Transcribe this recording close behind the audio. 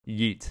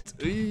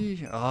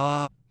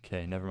Yeet.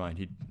 Okay, never mind.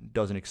 He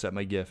doesn't accept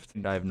my gift.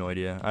 I have no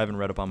idea. I haven't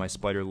read up on my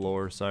spider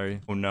lore,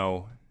 sorry. Oh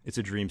no. It's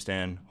a dream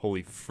stand.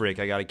 Holy frick,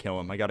 I gotta kill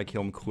him. I gotta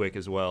kill him quick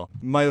as well.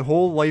 My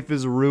whole life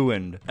is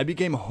ruined. I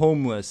became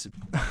homeless.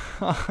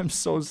 I'm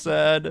so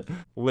sad.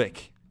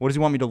 Lick. What does he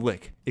want me to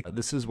lick?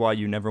 This is why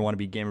you never want to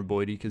be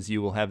Gamerboy80, because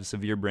you will have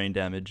severe brain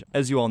damage.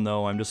 As you all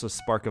know, I'm just a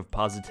spark of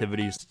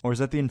positivity. Or is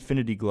that the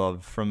Infinity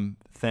Glove from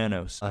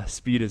Thanos?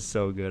 Speed is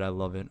so good. I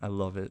love it. I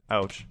love it.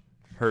 Ouch.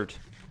 Hurt.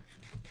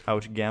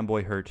 Ouch.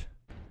 Gamboy hurt.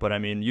 But I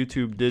mean,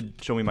 YouTube did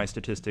show me my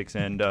statistics,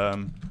 and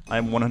I'm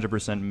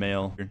 100%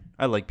 male.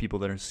 I like people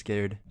that are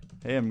scared.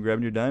 Hey, I'm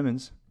grabbing your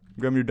diamonds.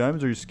 Grabbing your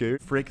diamonds, are you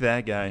scared? Frick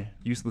that guy.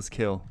 Useless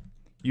kill.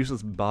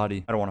 Useless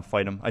body. I don't want to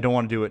fight him. I don't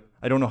want to do it.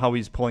 I don't know how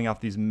he's pulling off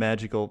these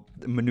magical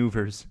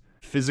maneuvers.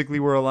 Physically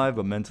we're alive,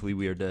 but mentally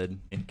we are dead.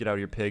 Get out of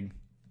here, pig.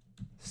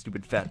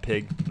 Stupid fat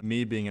pig.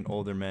 Me being an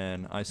older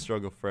man, I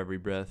struggle for every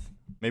breath.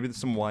 Maybe there's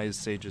some wise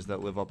sages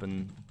that live up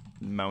in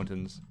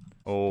mountains.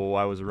 Oh,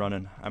 I was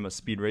running. I'm a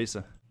speed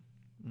racer.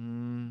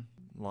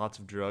 Lots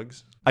of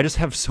drugs. I just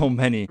have so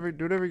many.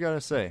 Do whatever you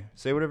gotta say.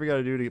 Say whatever you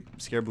gotta do to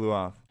scare Blue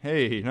off.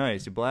 Hey,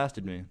 nice, you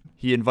blasted me.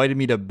 He invited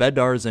me to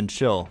bedars and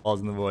chill. Balls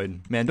in the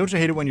void. Man, don't you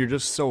hate it when you're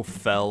just so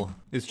fell?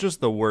 It's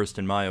just the worst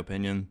in my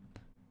opinion.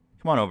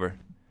 Come on over.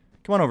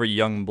 Come on over,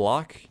 young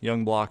block.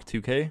 Young block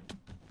 2K.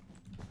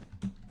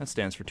 That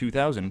stands for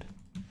 2000.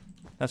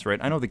 That's right,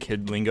 I know the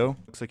kid lingo.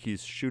 Looks like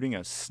he's shooting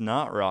a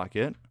snot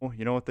rocket. Well,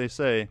 you know what they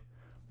say.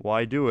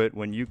 Why do it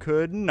when you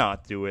could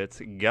not do it?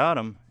 Got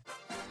him.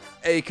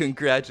 Hey,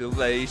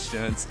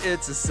 congratulations,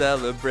 it's a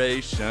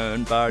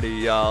celebration,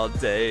 party all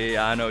day,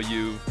 I know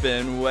you've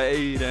been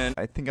waiting.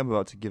 I think I'm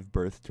about to give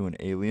birth to an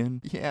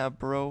alien. Yeah,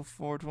 bro,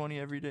 420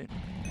 every day.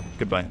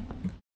 Goodbye.